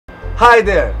Hi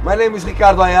there, my name is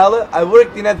Ricardo. I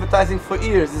worked in advertising for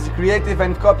years as a creative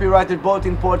and copywriter both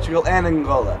in Portugal and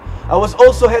Angola. I was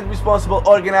also head responsible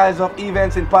organizer of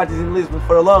events and parties in Lisbon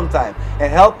for a long time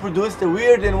and helped produce the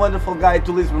Weird and Wonderful Guide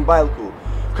to Lisbon Cool.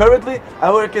 Currently,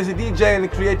 I work as a DJ and a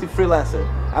creative freelancer.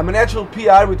 I'm a natural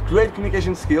PR with great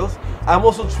communication skills. I'm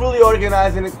also truly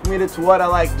organized and committed to what I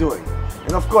like doing.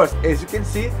 And of course, as you can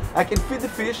see, I can feed the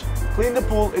fish, clean the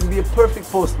pool and be a perfect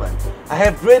postman. I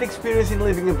have great experience in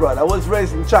living abroad. I was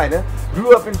raised in China,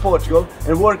 grew up in Portugal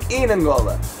and work in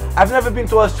Angola. I've never been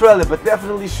to Australia but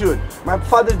definitely should. My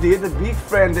father did, a big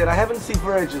friend that I haven't seen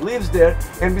for ages lives there,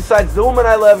 and besides the woman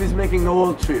I love is making the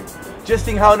whole trip. Just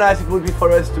think how nice it would be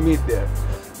for us to meet there.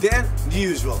 Then, the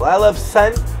usual. I love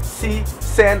sun, sea,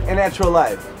 sand and natural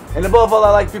life. And above all, I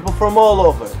like people from all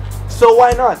over. So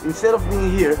why not? Instead of being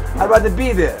here, I'd rather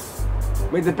be there.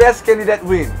 May the best candidate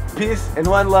win. Peace and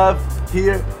one love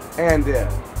here and there.